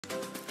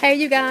Hey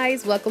you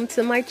guys, welcome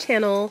to my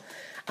channel.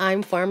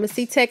 I'm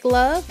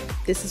pharmacytechlove.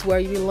 This is where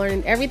you're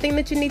learning everything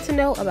that you need to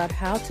know about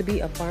how to be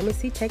a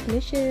pharmacy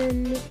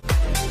technician.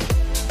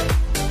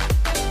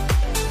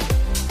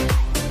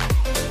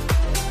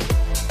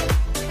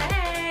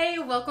 Hey,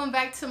 welcome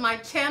back to my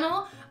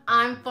channel.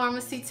 I'm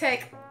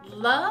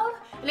pharmacytechlove.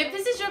 And if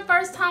this is your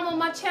first time on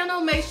my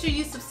channel, make sure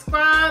you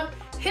subscribe,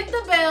 hit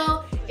the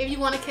bell if you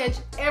want to catch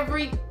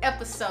every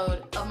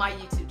episode of my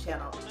YouTube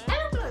channel.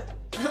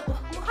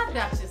 Why did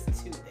I just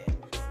do that?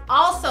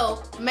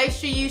 Also, make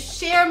sure you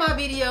share my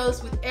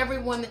videos with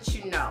everyone that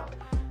you know.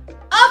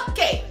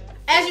 Okay,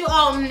 as you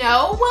all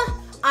know,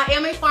 I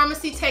am a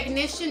pharmacy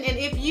technician, and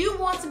if you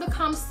want to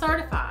become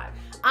certified,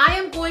 I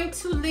am going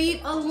to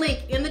leave a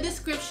link in the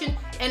description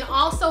and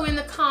also in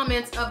the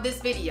comments of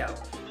this video.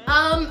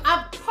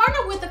 I've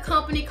partnered with a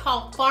company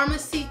called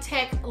Pharmacy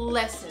Tech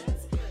Lessons.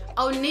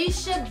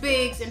 Onisha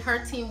Biggs and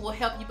her team will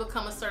help you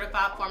become a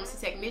certified pharmacy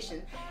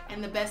technician.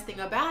 And the best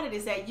thing about it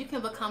is that you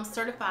can become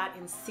certified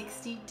in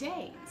 60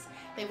 days.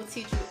 They will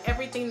teach you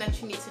everything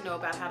that you need to know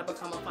about how to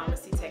become a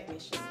pharmacy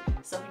technician.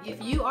 So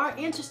if you are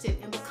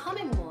interested in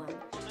becoming one,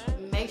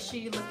 make sure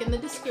you look in the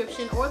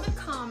description or the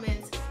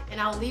comments and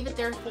I'll leave it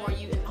there for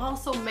you. And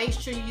also make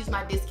sure you use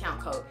my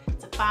discount code.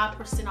 It's a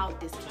 5% off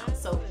discount.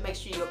 So make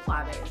sure you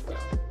apply that as well.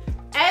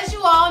 As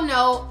you all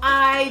know,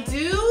 I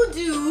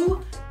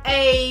do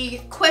a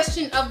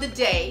question of the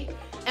day,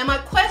 and my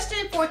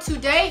question for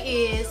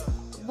today is,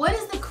 what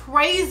is the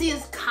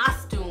craziest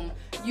costume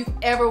you've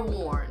ever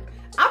worn?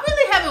 I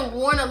really haven't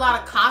worn a lot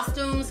of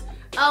costumes.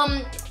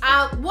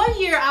 One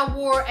year I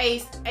wore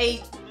a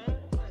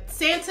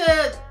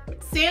Santa,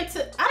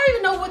 I don't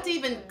even know what to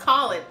even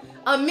call it,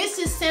 a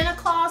Mrs. Santa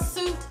Claus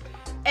suit,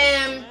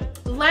 and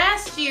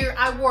last year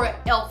I wore an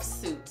elf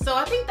suit. So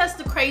I think that's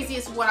the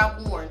craziest what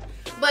I've worn.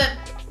 But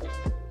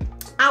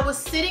I was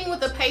sitting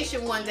with a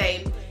patient one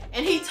day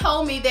and he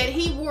told me that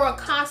he wore a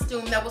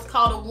costume that was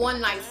called a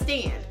one-night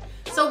stand.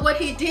 So what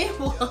he did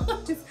was,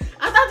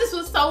 I thought this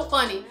was so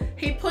funny.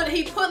 He put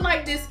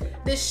like this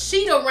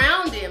sheet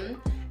around him,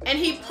 and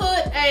he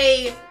put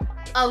a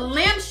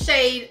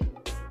lampshade,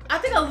 I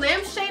think a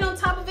lampshade on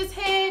top of his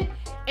head,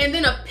 and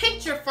then a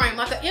picture frame,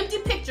 like an empty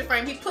picture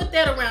frame. He put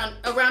that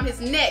around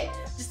his neck,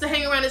 just to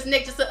hang around his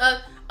neck, just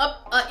a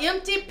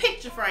empty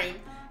picture frame.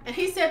 And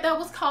he said that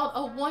was called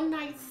a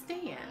one-night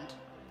stand.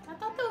 I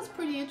thought that was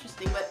pretty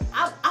interesting, but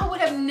I would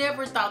have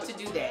never thought to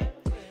do that.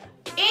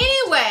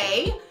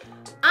 Anyway,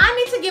 I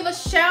need to give a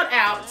shout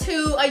out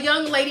to a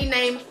young lady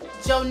named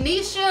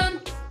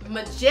Jonisha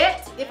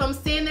Majet, if I'm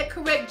saying that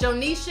correct,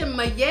 Jonisha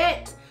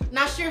Majet.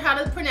 Not sure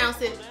how to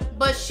pronounce it,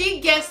 but she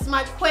guessed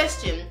my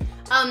question.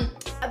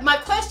 My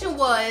question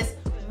was,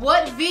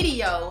 what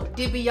video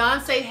did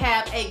Beyonce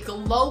have a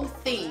glow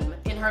theme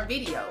in her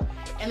video?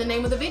 And the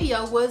name of the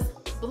video was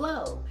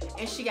Blow,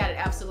 and she got it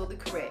absolutely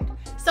correct.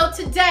 So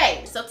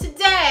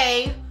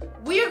today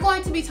we are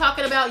going to be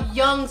talking about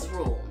Young's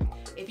rule.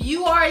 If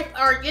you are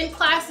in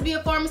class to be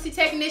a pharmacy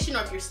technician,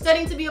 or if you're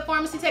studying to be a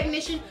pharmacy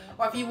technician,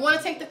 or if you want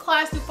to take the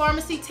class through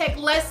Pharmacy Tech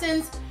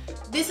Lessons,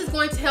 this is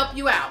going to help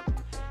you out.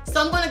 So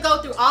I'm going to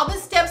go through all the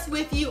steps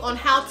with you on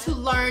how to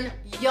learn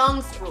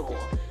Young's rule.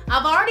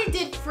 I've already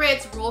did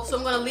Fred's rule, so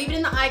I'm going to leave it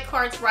in the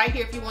iCards right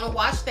here if you want to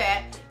watch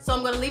that. So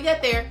I'm going to leave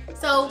that there.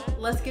 So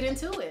let's get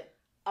into it.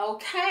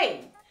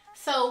 Okay,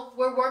 so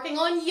we're working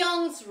on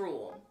Young's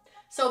rule.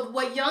 So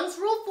what Young's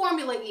rule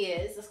formula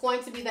is, it's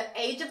going to be the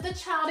age of the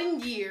child in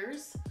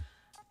years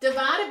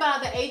divided by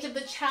the age of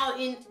the child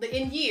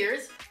in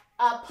years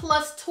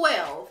plus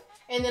 12.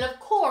 And then of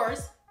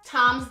course,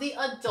 times the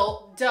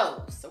adult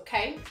dose,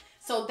 okay?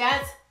 So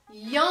that's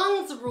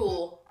Young's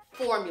rule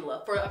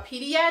formula for a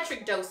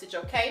pediatric dosage,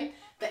 okay?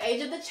 The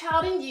age of the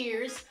child in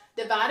years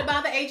divided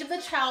by the age of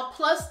the child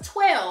plus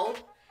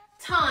 12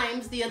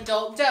 times the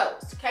adult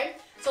dose, okay?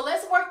 So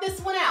let's work this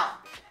one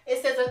out.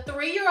 It says a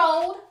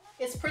 3-year-old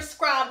is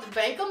prescribed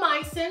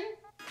vancomycin.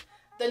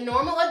 The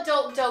normal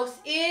adult dose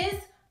is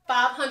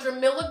 500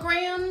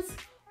 milligrams.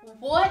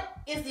 What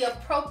is the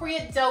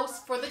appropriate dose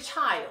for the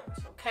child,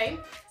 okay?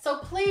 So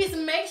please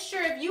make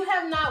sure, if you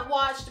have not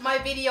watched my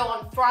video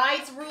on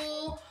Fry's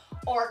rule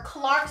or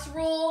Clark's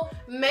rule,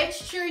 make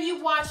sure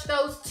you watch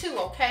those too,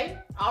 okay?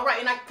 All right,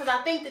 and because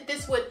I think that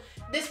this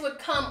would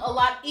come a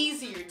lot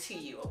easier to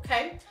you,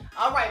 okay?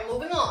 All right,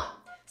 moving on.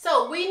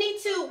 So we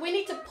need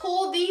to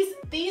pull these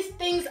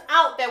things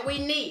out that we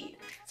need.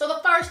 So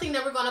the first thing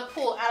that we're going to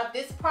pull out of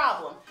this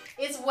problem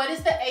is, what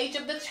is the age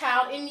of the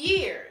child in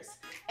years?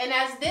 And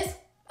as this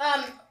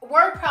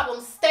word problem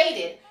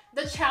stated,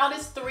 the child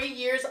is 3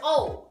 years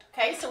old.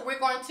 Okay, so we're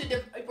going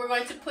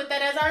to put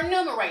that as our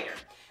numerator.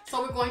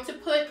 So we're going to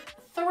put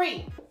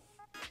 3.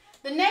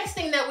 The next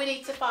thing that we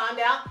need to find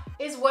out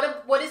is what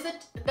is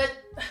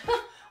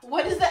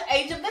the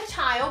age of the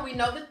child? We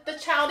know that the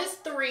child is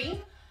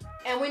 3.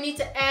 And we need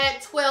to add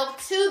 12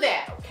 to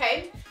that,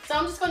 okay? So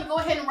I'm just going to go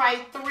ahead and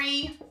write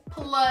 3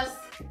 plus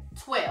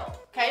 12,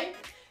 okay?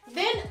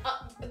 Then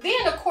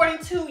according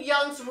to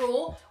Young's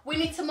rule, we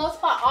need to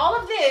multiply all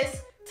of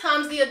this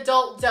times the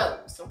adult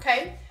dose,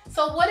 okay?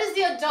 So what is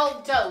the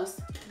adult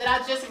dose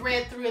that I just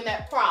read through in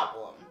that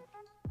problem.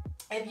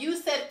 If you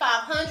said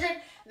 500,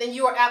 then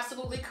you are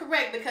absolutely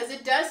correct because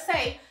it does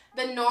say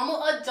the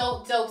normal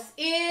adult dose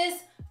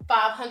is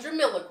 500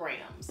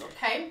 milligrams,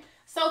 okay?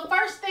 So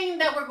first thing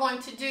that we're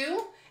going to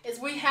do is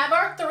we have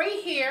our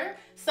 3 here.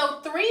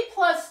 So 3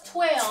 plus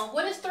 12,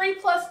 what is 3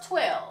 plus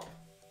 12?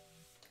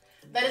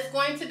 That is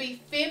going to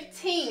be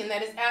 15.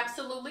 That is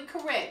absolutely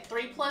correct.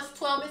 3 plus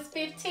 12 is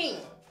 15.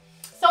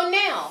 So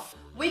now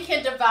we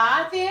can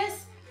divide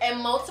this and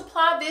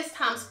multiply this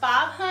times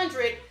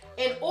 500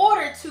 in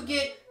order to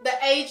get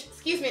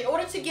in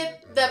order to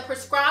get the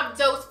prescribed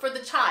dose for the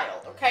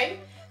child, okay?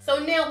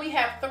 So now we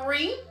have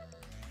 3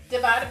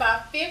 divided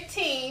by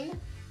 15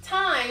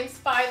 times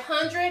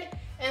 500,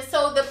 and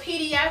so the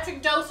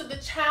pediatric dose or the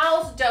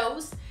child's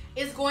dose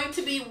is going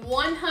to be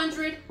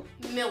 100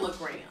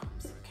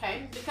 milligrams,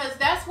 okay? Because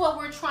that's what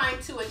we're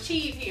trying to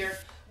achieve here.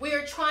 We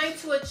are trying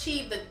to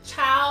achieve the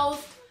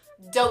child's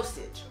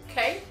dosage,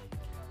 okay?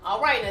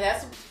 All right, now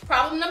that's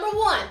problem number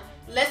 1.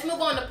 Let's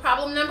move on to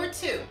problem number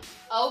 2.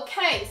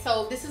 Okay,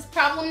 so this is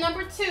problem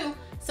number 2.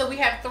 So we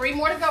have 3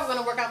 more to go. We're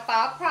gonna work out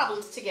 5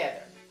 problems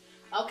together.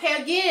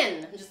 Okay,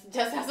 again,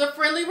 just as a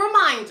friendly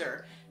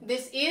reminder,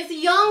 this is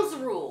Young's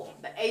rule.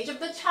 The age of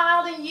the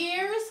child in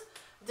years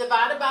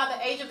divided by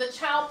the age of the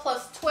child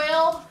plus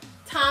 12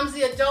 times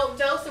the adult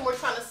dose, and we're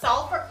trying to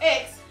solve for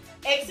X.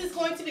 X is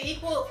going to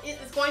equal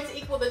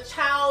the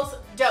child's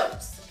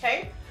dose,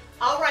 okay?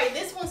 All right,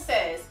 this one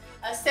says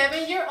a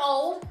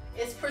 7-year-old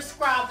is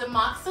prescribed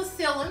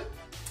amoxicillin.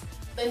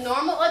 The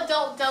normal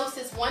adult dose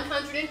is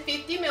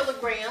 150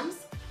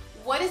 milligrams.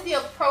 What is the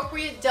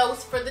appropriate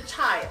dose for the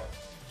child?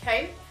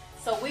 Okay,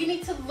 so we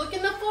need to look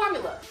in the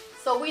formula.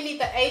 So we need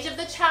the age of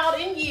the child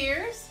in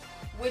years,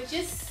 which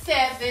is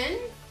 7.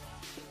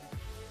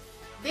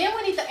 Then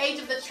we need the age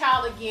of the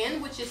child again,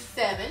 which is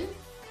 7,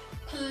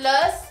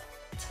 plus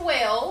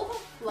 12,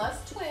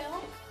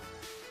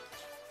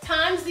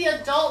 times the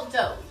adult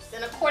dose.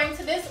 And according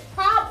to this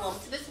problem,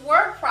 to this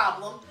word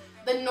problem,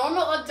 the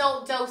normal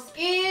adult dose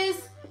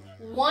is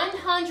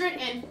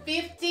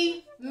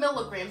 150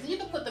 milligrams. And you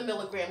can put the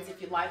milligrams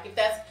if you like, if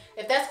that's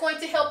going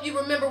to help you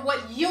remember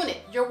what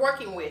unit you're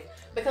working with.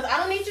 Because I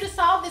don't need you to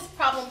solve this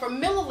problem for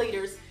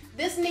milliliters.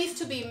 This needs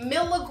to be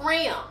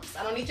milligrams.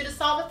 I don't need you to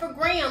solve it for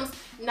grams,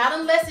 not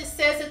unless it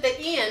says at the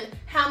end,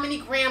 how many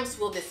grams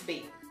will this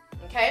be?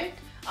 Okay?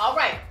 All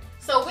right.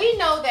 So we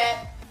know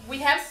that we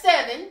have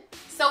 7.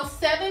 So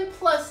 7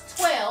 plus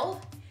 12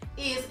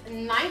 is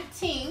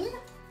 19.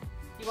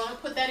 You want to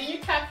put that in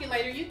your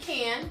calculator, you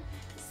can.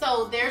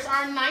 So there's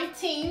our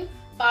 19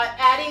 by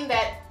adding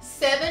that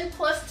 7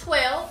 plus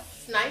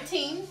 12,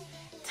 19,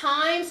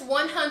 times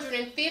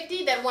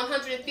 150, that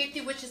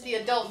 150 which is the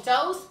adult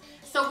dose.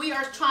 So we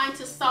are trying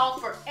to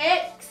solve for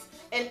X,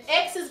 and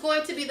X is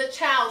going to be the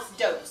child's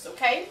dose,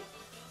 okay?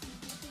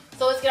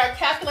 So let's get our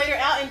calculator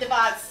out and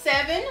divide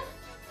 7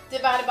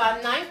 divided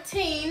by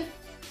 19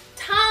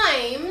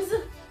 times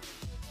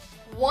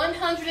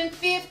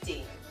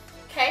 150.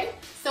 Okay,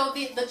 so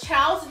the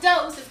child's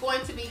dose is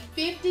going to be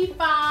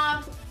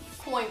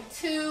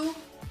 55.2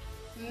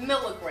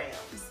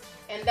 milligrams.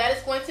 And that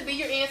is going to be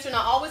your answer. And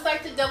I always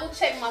like to double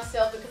check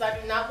myself because I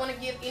do not want to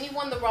give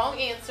anyone the wrong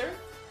answer.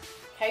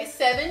 Okay,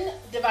 7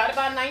 divided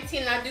by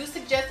 19. And I do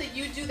suggest that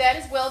you do that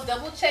as well.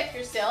 Double check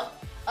yourself.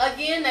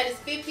 Again, that is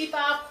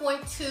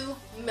 55.2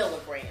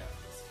 milligrams.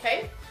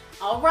 Okay,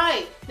 all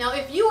right. Now,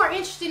 if you are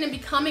interested in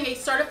becoming a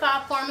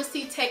certified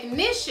pharmacy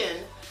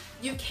technician,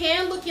 you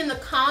can look in the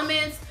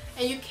comments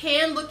and you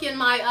can look in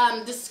my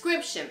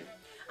description.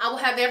 I will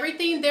have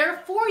everything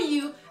there for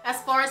you as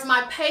far as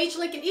my page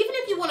link. And even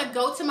if you want to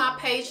go to my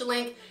page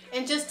link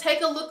and just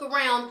take a look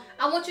around,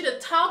 I want you to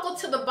toggle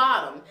to the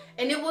bottom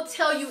and it will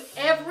tell you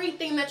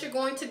everything that you're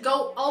going to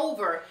go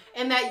over,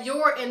 and that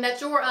your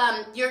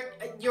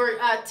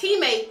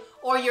teammate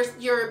or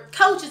your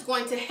coach is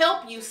going to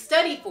help you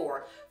study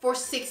for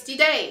 60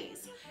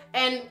 days.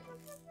 And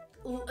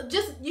you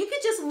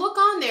could just look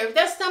on there. If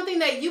that's something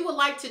that you would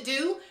like to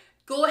do,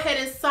 go ahead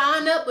and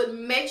sign up, but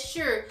make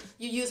sure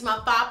you use my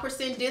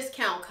 5%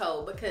 discount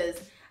code because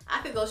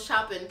I could go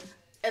shopping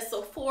at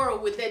Sephora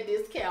with that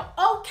discount.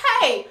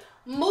 Okay,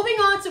 moving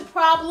on to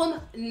problem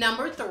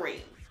number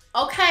 3.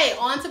 Okay,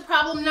 on to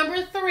problem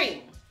number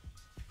 3.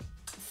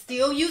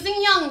 Still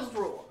using Young's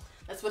rule.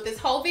 That's what this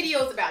whole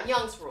video is about,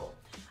 Young's rule.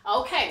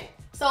 Okay,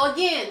 so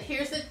again,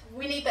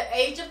 we need the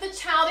age of the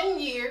child in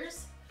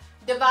years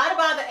divided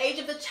by the age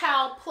of the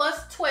child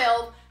plus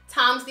 12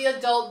 times the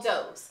adult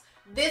dose.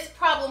 This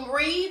problem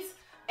reads,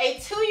 a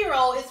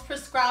 2-year-old is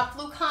prescribed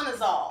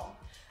fluconazole.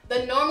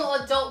 The normal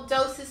adult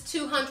dose is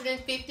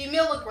 250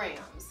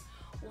 milligrams.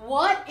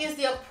 What is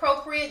the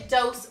appropriate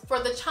dose for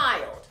the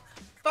child?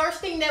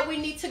 First thing that we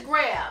need to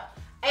grab,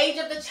 age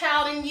of the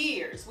child in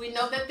years. We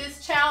know that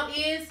this child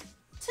is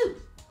 2.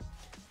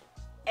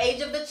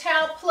 Age of the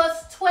child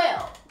plus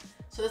 12.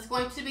 So it's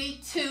going to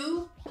be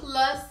 2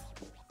 plus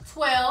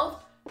 12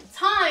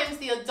 times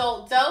the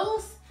adult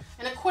dose.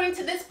 And according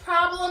to this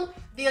problem,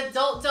 the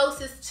adult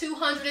dose is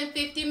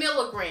 250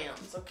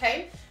 milligrams,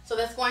 okay? So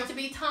that's going to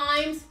be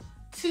times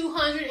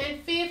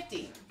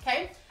 250,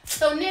 okay?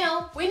 So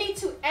now we need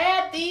to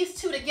add these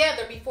two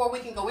together before we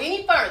can go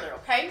any further,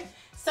 okay?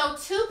 So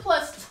 2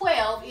 plus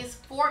 12 is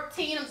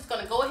 14. I'm just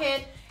gonna go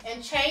ahead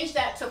and change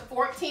that to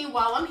 14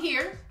 while I'm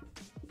here.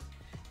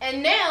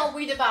 And now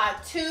we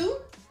divide 2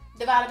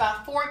 divided by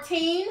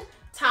 14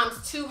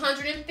 times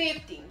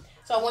 250.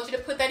 So I want you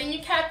to put that in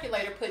your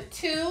calculator. Put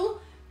 2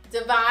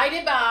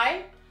 divided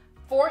by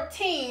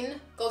 14,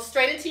 go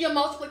straight into your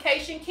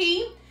multiplication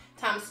key,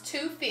 times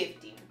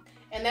 250.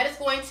 And that is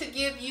going to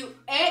give you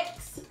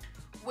X,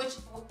 which,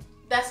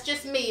 that's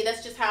just me,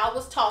 that's just how I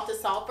was taught to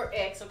solve for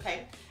X,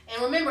 okay?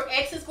 And remember,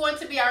 X is going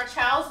to be our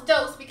child's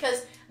dose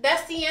because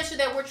that's the answer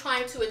that we're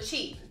trying to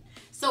achieve.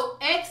 So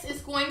X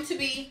is going to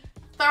be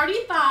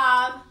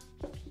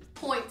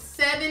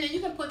 35.7, and you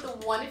can put the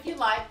 1 if you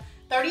like,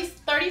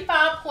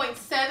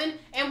 35.7,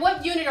 and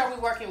what unit are we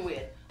working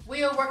with?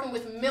 We are working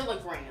with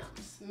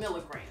milligrams.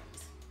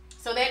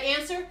 So that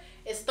answer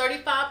is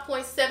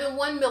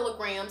 35.71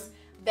 milligrams.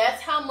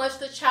 That's how much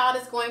the child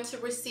is going to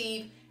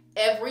receive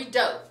every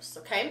dose,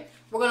 okay?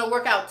 We're gonna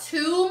work out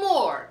two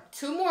more,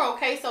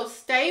 okay? So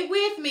stay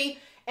with me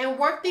and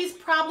work these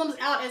problems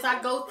out as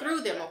I go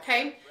through them,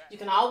 okay? You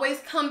can always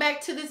come back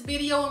to this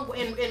video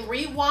and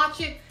re-watch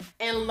it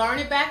and learn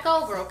it back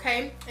over,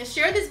 okay? And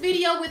share this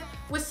video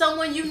with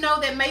someone you know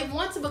that may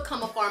want to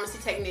become a pharmacy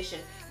technician.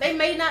 They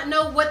may not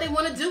know what they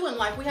want to do in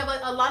life. We have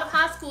a lot of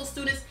high school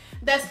students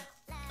that's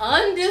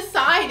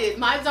undecided.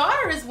 My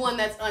daughter is one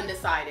that's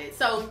undecided.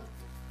 So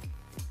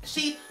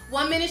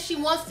one minute she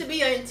wants to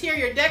be an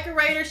interior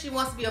decorator, she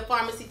wants to be a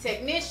pharmacy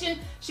technician,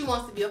 she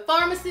wants to be a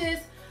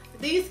pharmacist.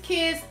 These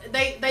kids,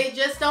 they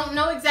just don't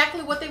know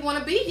exactly what they want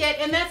to be yet,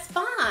 and that's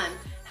fine.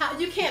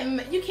 You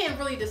can't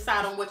really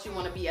decide on what you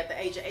want to be at the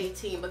age of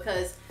 18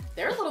 because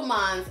their little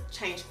minds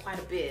change quite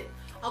a bit.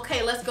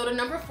 Okay, let's go to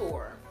number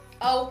 4.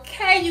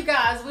 Okay, you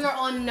guys, we are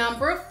on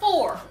number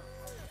 4.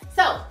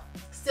 So,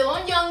 still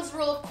on Young's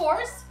rule, of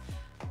course.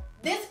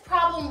 This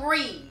problem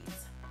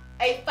reads,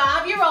 a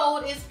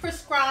 5-year-old is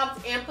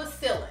prescribed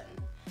ampicillin.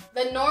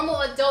 The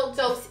normal adult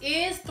dose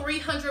is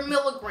 300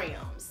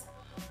 milligrams.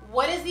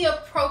 What is the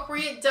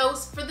appropriate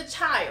dose for the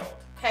child?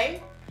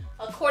 Okay,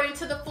 according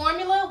to the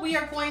formula, we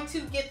are going to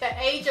get the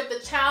age of the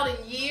child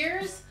in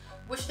years,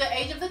 which the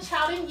age of the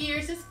child in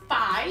years is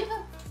 5.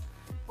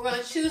 We're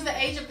going to choose the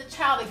age of the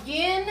child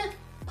again,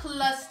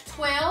 plus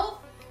 12.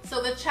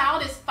 So the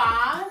child is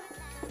 5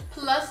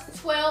 plus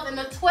 12, and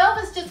the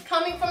 12 is just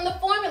coming from the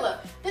formula.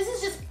 This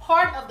is just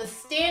part of the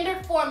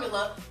standard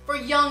formula for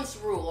Young's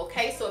rule,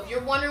 okay? So if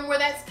you're wondering where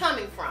that's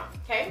coming from,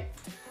 okay?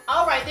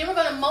 All right, then we're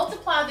going to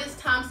multiply this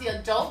times the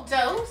adult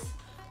dose.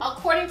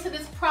 According to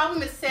this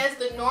problem, it says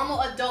the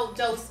normal adult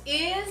dose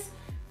is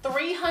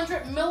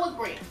 300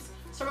 milligrams.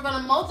 So we're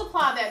going to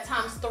multiply that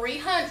times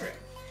 300.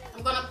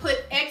 I'm going to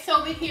put X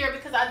over here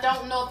because I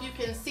don't know if you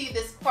can see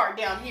this part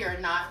down here or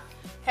not.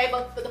 Okay,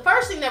 but the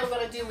first thing that we're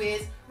going to do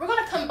is we're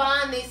going to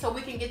combine these so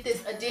we can get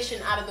this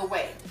addition out of the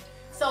way.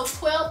 So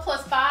 12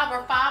 plus 5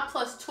 or 5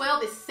 plus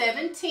 12 is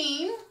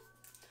 17.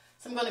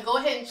 So I'm going to go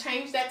ahead and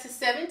change that to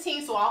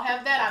 17 so I'll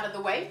have that out of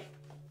the way.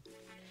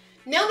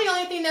 Now the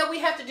only thing that we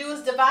have to do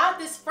is divide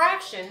this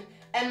fraction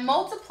and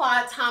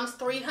multiply it times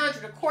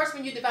 300. Of course,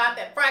 when you divide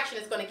that fraction,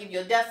 it's going to give you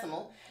a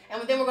decimal.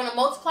 And then we're going to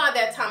multiply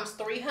that times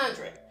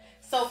 300.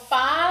 So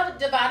 5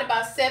 divided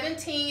by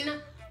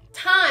 17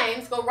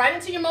 times, go right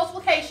into your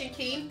multiplication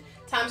key,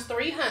 times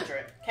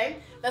 300, okay?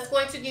 That's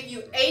going to give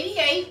you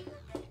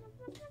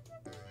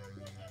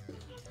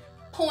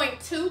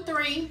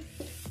 88.23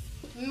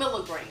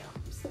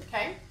 milligrams,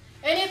 okay?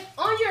 And if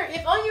on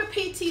your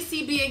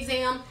PTCB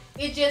exam,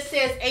 it just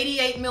says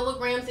 88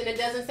 milligrams and it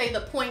doesn't say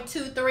the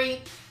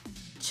 0.23,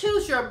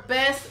 choose your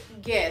best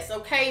guess,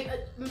 okay?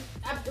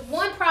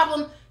 One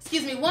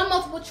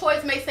multiple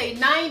choice may say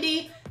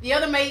 90, the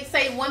other may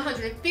say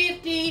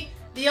 150,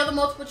 the other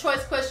multiple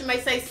choice question may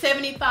say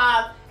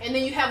 75, and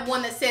then you have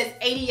one that says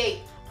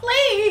 88.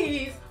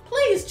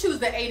 Please choose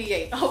the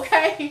 88,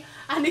 okay?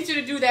 I need you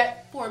to do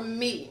that for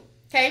me,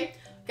 okay?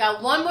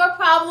 Got one more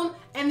problem,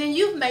 and then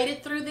you've made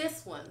it through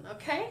this one,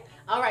 okay?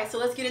 All right, so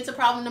let's get into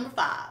problem number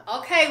 5.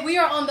 Okay, we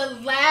are on the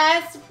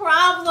last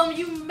problem.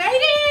 You made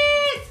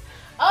it!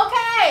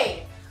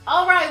 Okay,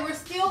 all right, we're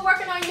still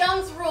working on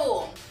Young's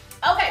rule.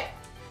 Okay,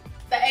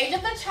 the age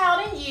of the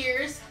child in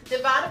years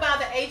divided by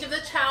the age of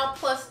the child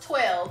plus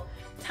 12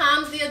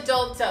 times the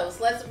adult dose.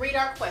 Let's read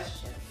our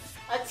question.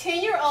 A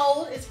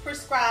 10-year-old is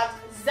prescribed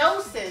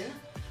Zosyn.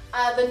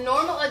 The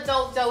normal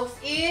adult dose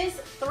is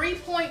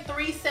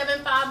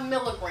 3.375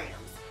 milligrams.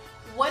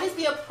 What is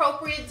the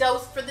appropriate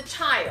dose for the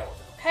child?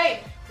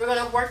 Okay, we're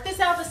going to work this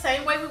out the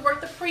same way we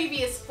worked the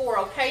previous 4,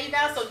 okay, you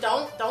guys? So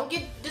don't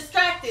get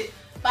distracted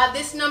by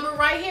this number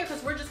right here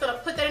because we're just going to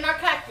put that in our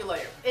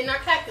calculator.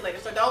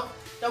 So don't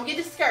get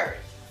discouraged.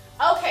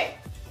 Okay,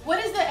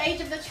 what is the age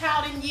of the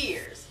child in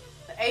years?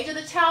 The age of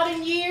the child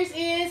in years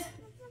is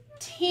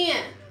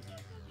 10.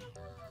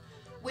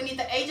 We need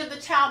the age of the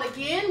child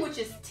again, which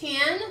is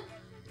 10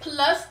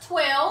 plus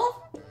 12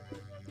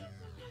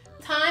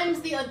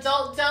 times the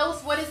adult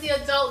dose. What is the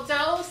adult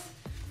dose?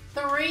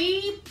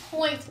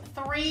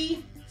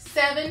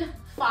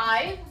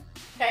 3.375.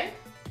 Okay.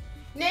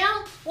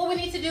 Now, what we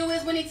need to do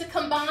is we need to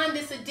combine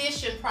this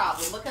addition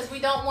problem because we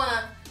don't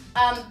want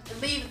to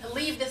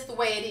leave this the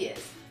way it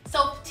is.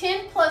 So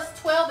 10 plus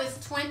 12 is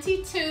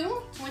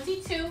 22.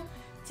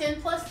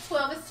 10 plus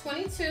 12 is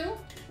 22.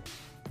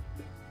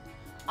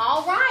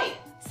 All right.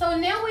 So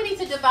now we need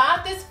to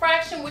divide this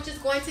fraction, which is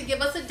going to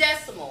give us a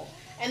decimal.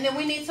 And then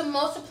we need to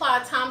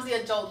multiply times the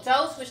adult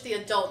dose, which the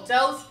adult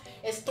dose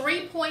is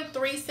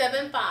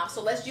 3.375.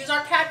 So let's use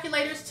our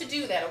calculators to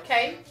do that,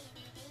 okay?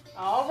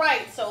 All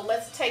right, so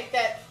let's take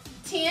that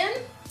 10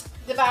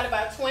 divided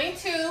by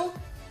 22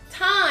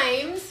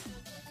 times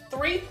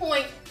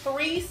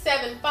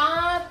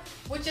 3.375,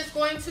 which is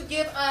going to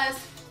give us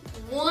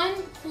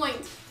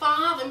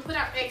 1.5. And put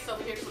our x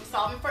over here because I'm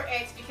solving for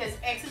x because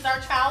x is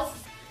our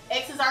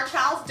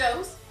child's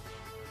dose.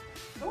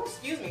 Oh,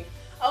 excuse me.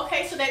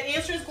 Okay, so that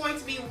answer is going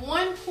to be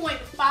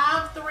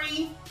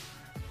 1.53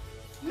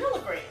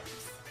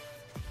 milligrams.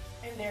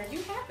 And there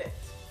you have it.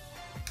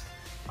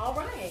 All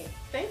right,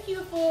 thank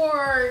you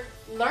for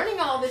learning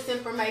all this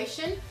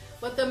information.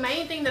 But the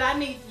main thing that I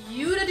need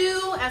you to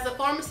do as a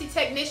pharmacy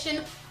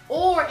technician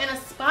or an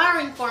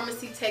aspiring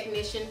pharmacy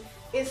technician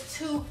is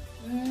to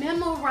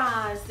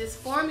memorize this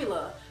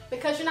formula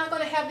because you're not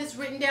going to have this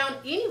written down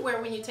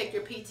anywhere when you take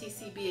your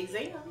PTCB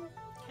exam.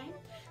 Okay,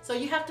 so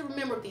you have to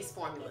remember these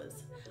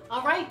formulas.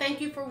 All right,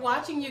 thank you for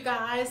watching, you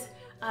guys.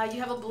 You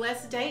have a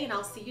blessed day, and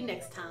I'll see you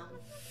next time.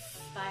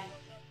 Bye.